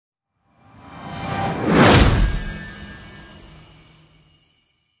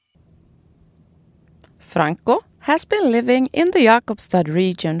Franco has been living in the Jakobstad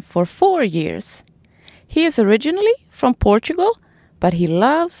region for 4 years. He is originally from Portugal, but he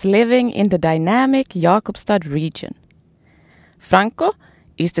loves living in the dynamic Jakobstad region. Franco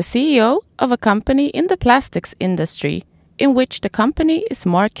is the CEO of a company in the plastics industry, in which the company is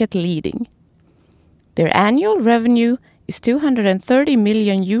market leading. Their annual revenue is 230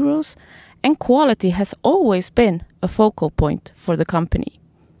 million euros, and quality has always been a focal point for the company.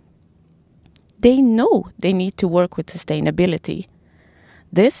 They know they need to work with sustainability.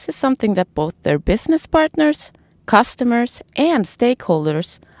 This is something that both their business partners, customers, and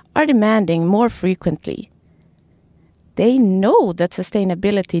stakeholders are demanding more frequently. They know that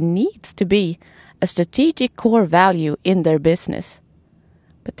sustainability needs to be a strategic core value in their business,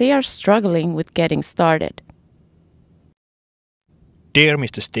 but they are struggling with getting started. Dear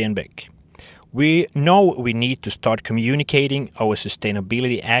Mr. Stenbeck, we know we need to start communicating our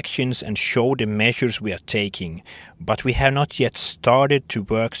sustainability actions and show the measures we are taking, but we have not yet started to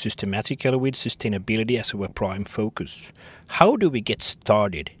work systematically with sustainability as our prime focus. How do we get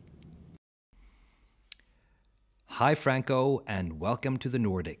started? Hi Franco, and welcome to the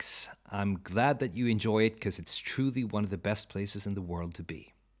Nordics. I'm glad that you enjoy it because it's truly one of the best places in the world to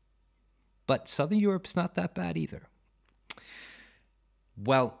be. But Southern Europe's not that bad either.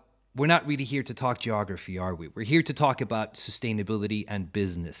 Well, we're not really here to talk geography, are we? We're here to talk about sustainability and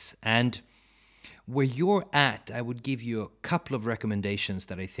business. And where you're at, I would give you a couple of recommendations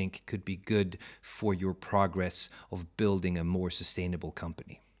that I think could be good for your progress of building a more sustainable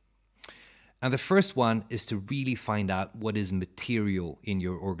company. And the first one is to really find out what is material in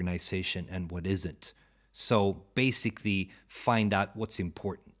your organization and what isn't. So basically, find out what's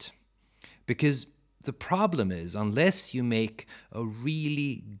important. Because the problem is, unless you make a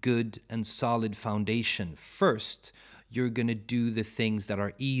really good and solid foundation first, you're going to do the things that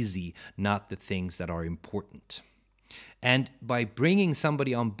are easy, not the things that are important. And by bringing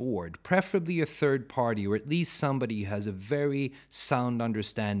somebody on board, preferably a third party, or at least somebody who has a very sound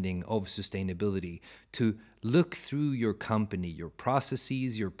understanding of sustainability, to look through your company, your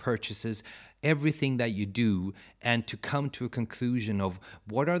processes, your purchases, everything that you do, and to come to a conclusion of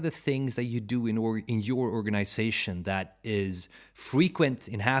what are the things that you do in your organization that is frequent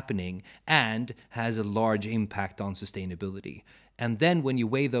in happening and has a large impact on sustainability. And then when you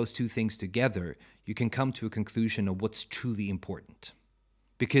weigh those two things together, you can come to a conclusion of what's truly important.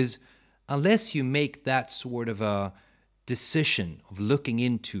 Because unless you make that sort of a decision of looking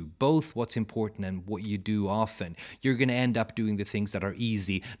into both what's important and what you do often, you're going to end up doing the things that are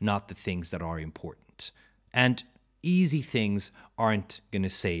easy, not the things that are important. And easy things aren't going to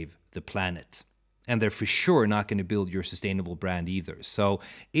save the planet. And they're for sure not going to build your sustainable brand either. So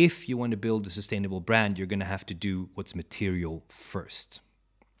if you want to build a sustainable brand, you're going to have to do what's material first.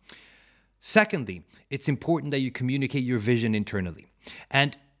 Secondly, it's important that you communicate your vision internally.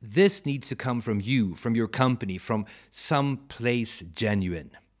 And this needs to come from you, from your company, from some place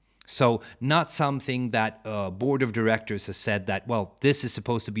genuine. So not something that a board of directors has said that, well, this is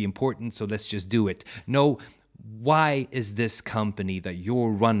supposed to be important, so let's just do it. No, why is this company that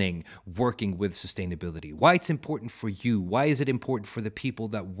you're running working with sustainability? Why it's important for you? Why is it important for the people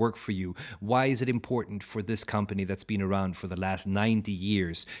that work for you? Why is it important for this company that's been around for the last 90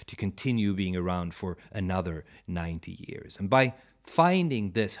 years to continue being around for another 90 years? And by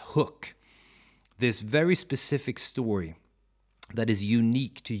finding this hook, this very specific story that is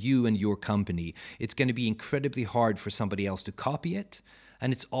unique to you and your company, it's going to be incredibly hard for somebody else to copy it.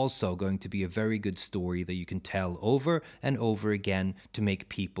 And it's also going to be a very good story that you can tell over and over again to make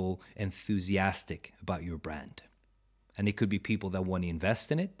people enthusiastic about your brand. And it could be people that want to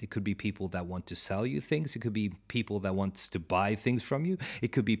invest in it. It could be people that want to sell you things. It could be people that want to buy things from you.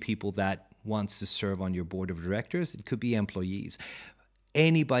 It could be people that wants to serve on your board of directors. It could be employees.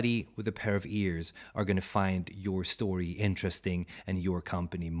 Anybody with a pair of ears are going to find your story interesting and your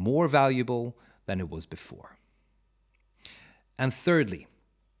company more valuable than it was before. And thirdly,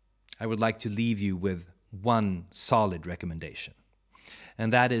 I would like to leave you with one solid recommendation,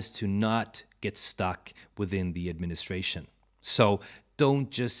 and that is to not get stuck within the administration. So don't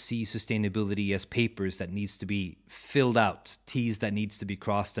just see sustainability as papers that needs to be filled out, T's that needs to be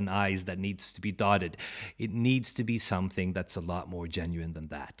crossed and I's that needs to be dotted. It needs to be something that's a lot more genuine than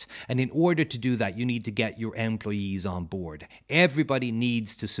that. And in order to do that, you need to get your employees on board. Everybody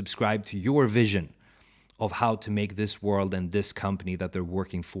needs to subscribe to your vision of how to make this world and this company that they're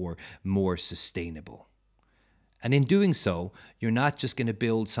working for more sustainable. And in doing so, you're not just going to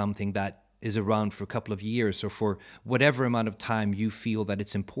build something that is around for a couple of years or for whatever amount of time you feel that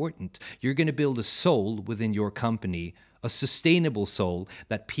it's important. You're going to build a soul within your company, a sustainable soul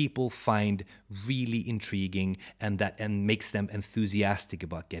that people find really intriguing and makes them enthusiastic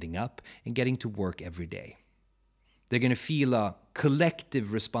about getting up and getting to work every day. They're going to feel a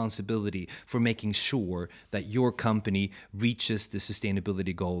collective responsibility for making sure that your company reaches the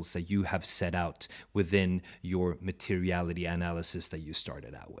sustainability goals that you have set out within your materiality analysis that you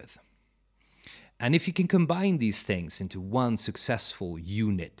started out with. And if you can combine these things into one successful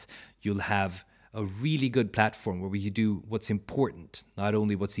unit, you'll have a really good platform where you do what's important, not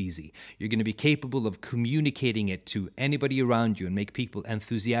only what's easy. You're going to be capable of communicating it to anybody around you and make people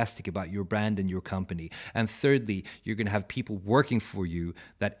enthusiastic about your brand and your company. And thirdly, you're going to have people working for you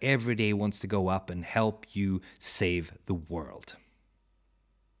that every day wants to go up and help you save the world.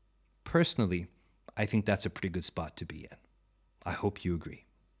 Personally, I think that's a pretty good spot to be in. I hope you agree.